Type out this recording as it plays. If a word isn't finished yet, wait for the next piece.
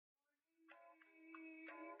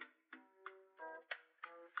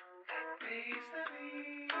Face the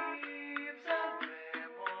leaves of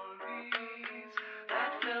memories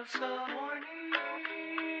that felt so horny.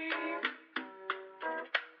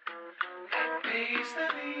 Face the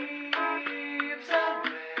leaves of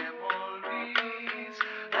memories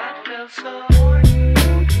that felt so horny.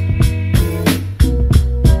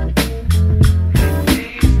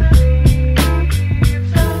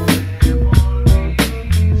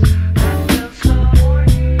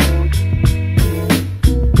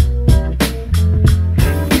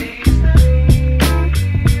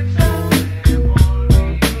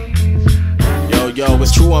 Yo,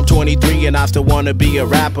 it's true, I'm 23 and I still wanna be a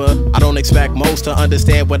rapper. I don't expect most to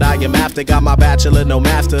understand what I am after. Got my bachelor, no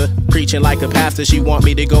master. Preaching like a pastor, she want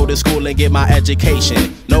me to go to school and get my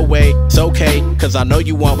education. No way, it's okay, cause I know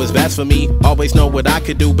you want what's best for me. Always know what I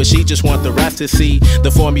could do, but she just want the rest to see.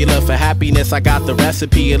 The formula for happiness, I got the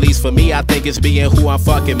recipe. At least for me, I think it's being who I'm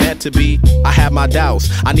fucking meant to be. I had my doubts,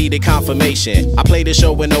 I needed confirmation. I played the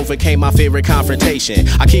show and overcame my favorite confrontation.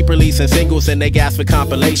 I keep releasing singles and they ask for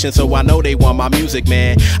compilation, so I know they want my music,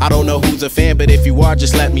 man. I don't know who's a fan, but if you are,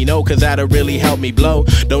 just let me know, cause that'll really help me blow.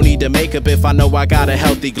 Don't need the makeup if I know I got a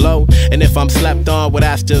healthy glow. And if I'm slept on, well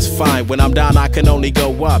that's just fine. When I'm down I can only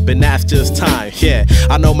go up, and that's just time. Yeah,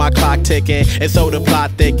 I know my clock ticking, and so the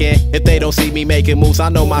plot thicken. If they don't see me making moves, I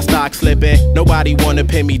know my stock slipping. Nobody wanna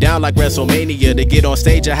pin me down like WrestleMania. To get on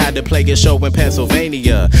stage I had to play a show in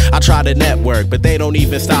Pennsylvania. I try to network, but they don't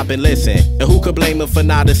even stop and listen. And who could blame them for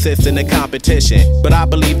not assisting the competition? But I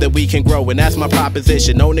believe that we can grow, and that's my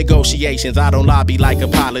proposition. No negotiations, I don't lobby like a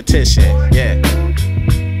politician. Yeah.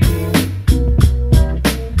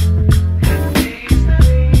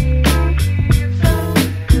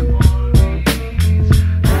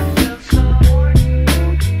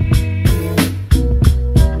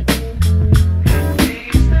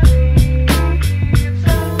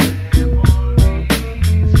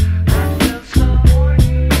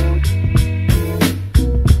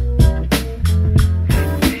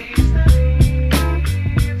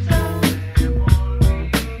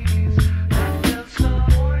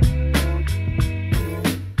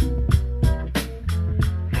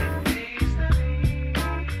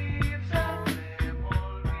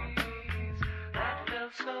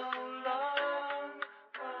 So